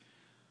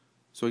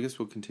So I guess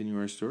we'll continue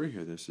our story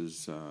here. This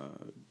is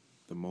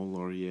the Mont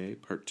Laurier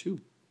Part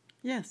 2.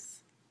 Yes.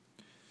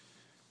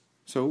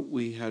 So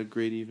we had a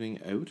great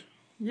evening out.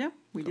 Yeah,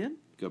 we did.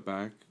 Got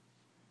back.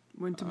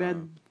 Went to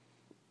bed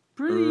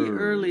pretty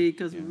early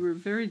because yeah. we were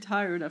very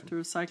tired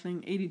after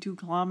cycling 82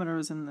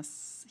 kilometers in the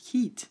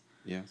heat.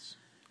 Yes.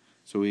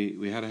 So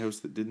we had a house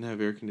that didn't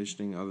have air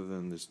conditioning other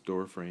than this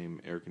door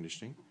frame air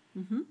conditioning.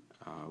 Mm-hmm.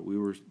 We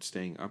were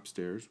staying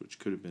upstairs, which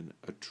could have been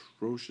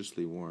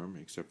atrociously warm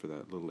except for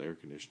that little air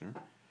conditioner.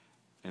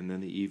 And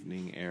then the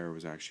evening air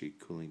was actually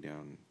cooling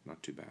down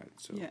not too bad.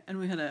 So yeah, and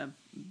we had a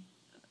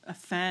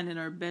fan in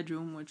our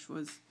bedroom, which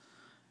was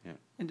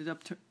ended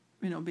up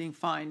being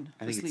fine.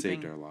 I think it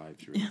saved our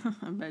lives, really. Yeah,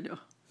 I know.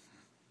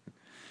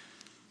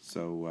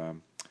 So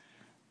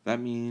that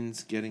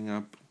means getting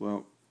up.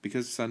 Well,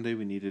 because Sunday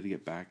we needed to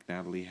get back.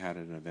 Natalie had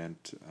an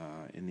event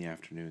in the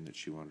afternoon that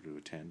she wanted to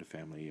attend, a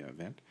family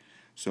event.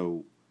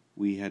 So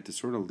we had to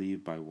sort of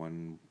leave by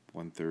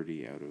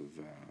 1:30 out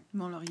of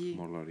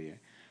Mont Laurier.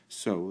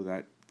 So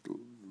that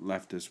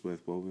left us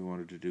with, we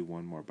wanted to do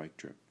one more bike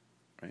trip,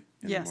 right,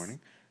 in the morning.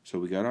 So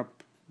we got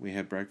up, we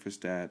had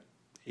breakfast at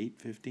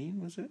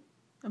 8:15, was it?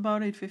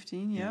 About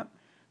 8:15, yeah.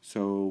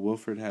 So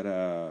Wilfred had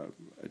a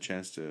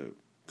chance to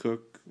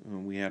cook.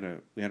 We had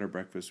our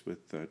breakfast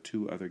with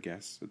two other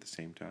guests at the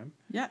same time.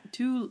 Yeah,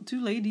 two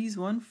ladies,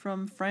 one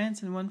from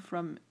France and one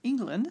from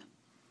England.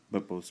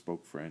 But both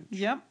spoke French.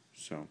 Yep.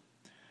 So,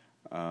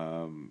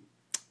 and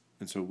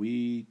so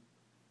we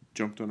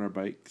jumped on our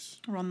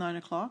bikes. Around 9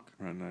 o'clock.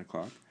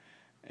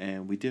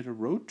 And we did a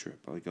road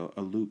trip, like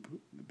a loop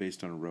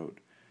based on a road.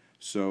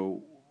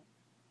 So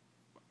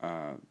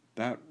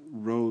that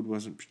road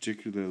wasn't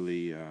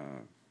particularly, it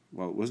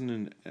wasn't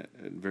in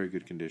very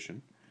good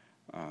condition.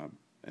 And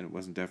it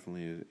wasn't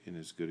definitely in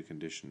as good a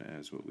condition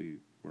as what we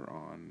were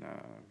on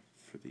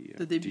for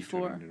the day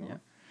before. Yeah.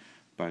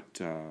 But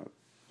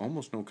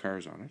almost no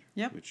cars on it.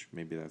 Yep. Which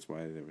maybe that's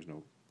why there was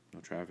no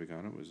traffic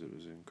on it. It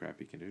was in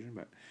crappy condition.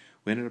 But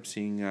we ended up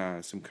seeing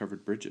some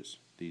covered bridges.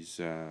 These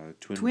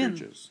twin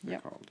bridges, they're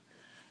called.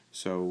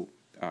 So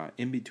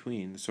in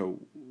between,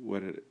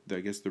 I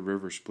guess the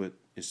river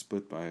is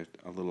split by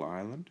a little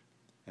island,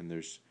 and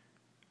there's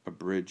a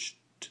bridge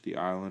to the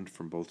island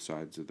from both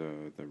sides of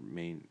the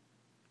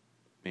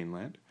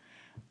mainland.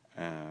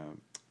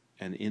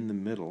 And in the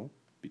middle,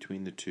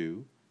 between the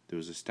two, there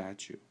was a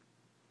statue.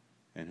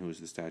 And who was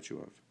the statue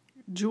of?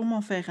 Joe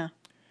Montferrand.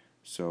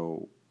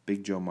 So,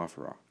 Big Joe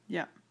Montferrand.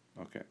 Yeah.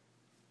 Okay.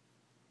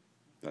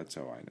 That's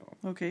how I know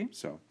him. Okay.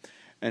 So,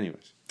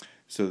 anyways.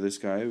 So this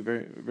guy,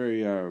 very,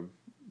 very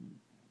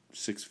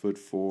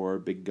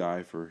 6'4", big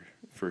guy for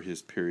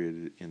his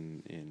period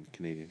in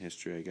Canadian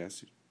history, I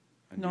guess.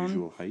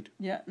 Unusual height.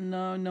 Yeah,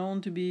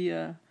 known to be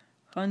a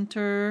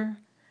hunter,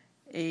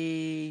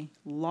 a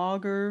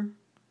logger.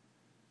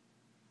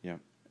 Yeah.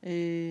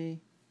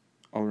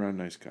 All around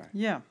nice guy.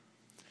 Yeah.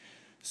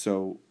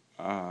 So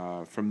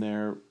from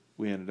there,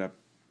 we ended up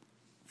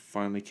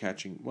finally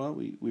catching. Well,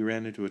 we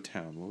ran into a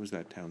town. What was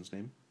that town's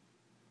name?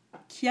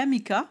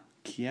 Kiamika.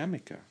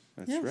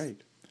 That's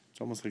right.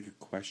 It's almost like a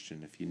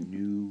question if you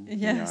knew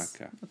Yes,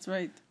 Kiamika. That's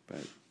right.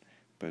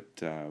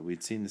 But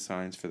we'd seen the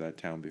signs for that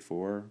town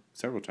before,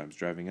 several times,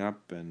 driving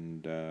up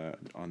and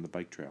on the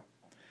bike trail.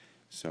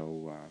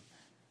 So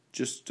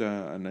just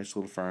a nice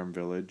little farm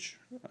village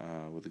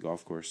with a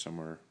golf course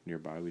somewhere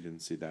nearby. We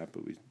didn't see that,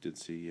 but we did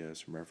see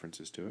some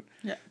references to it.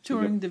 Yeah,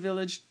 touring the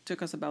village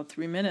took us about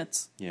 3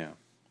 minutes. Yeah,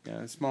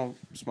 a small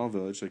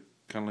village,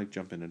 kind of like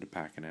jumping into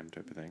Pakenham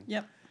type of thing.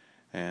 Yep.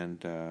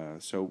 And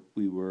so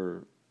we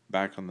were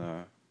back on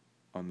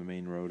the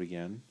main road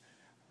again,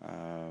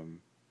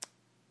 and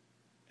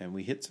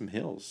we hit some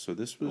hills. So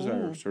this was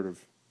our sort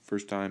of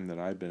first time that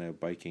I'd been out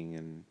biking,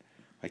 and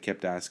I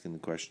kept asking the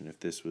question if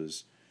this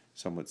was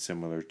somewhat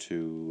similar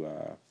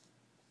to.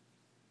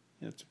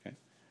 It's okay.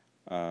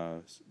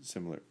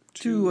 Similar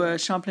to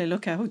Champlain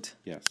Lookout.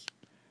 Yes,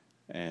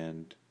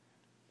 and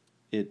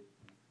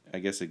I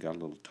guess it got a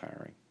little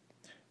tiring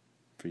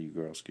for you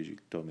girls because you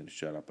told me to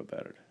shut up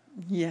about it.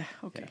 Yeah.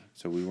 Okay. Yeah,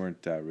 so we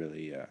weren't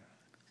really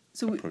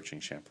approaching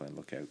Champlain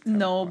Lookout.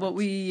 No, but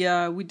we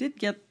did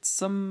get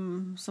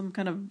some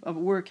kind of a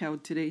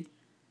workout today.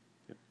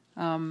 Yep.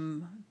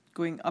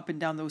 Going up and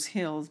down those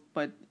hills,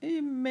 but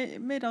it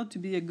made out to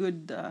be a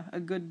good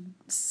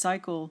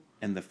cycle.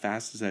 And the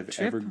fastest I've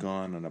ever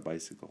gone on a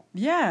bicycle.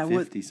 Yeah,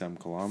 50-some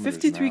kilometers.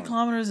 53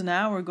 kilometers an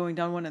hour going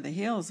down one of the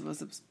hills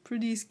was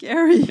pretty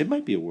scary. It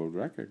might be a world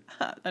record.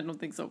 I don't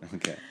think so.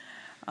 Okay.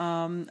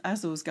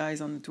 As those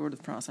guys on the Tour de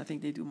France, I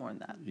think they do more than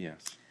that.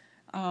 Yes.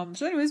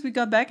 So anyways, we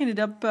got back, ended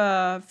up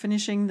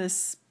finishing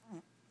this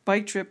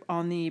bike trip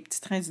on the Petit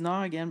Train du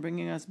Nord again,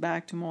 bringing us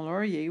back to Mont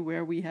Laurier,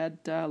 where we had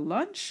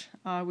lunch.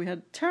 We had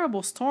a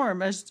terrible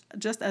storm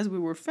just as we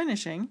were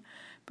finishing,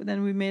 but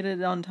then we made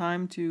it on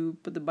time to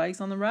put the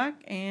bikes on the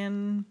rack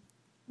and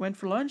went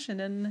for lunch and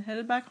then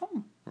headed back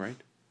home.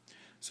 Right.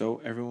 So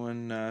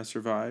everyone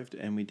survived,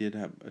 and we did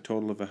have a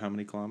total of how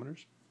many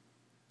kilometers?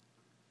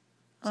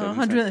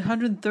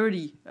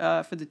 130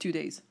 for the 2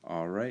 days.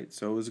 All right.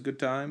 So it was a good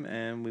time,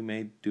 and we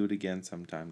may do it again sometime.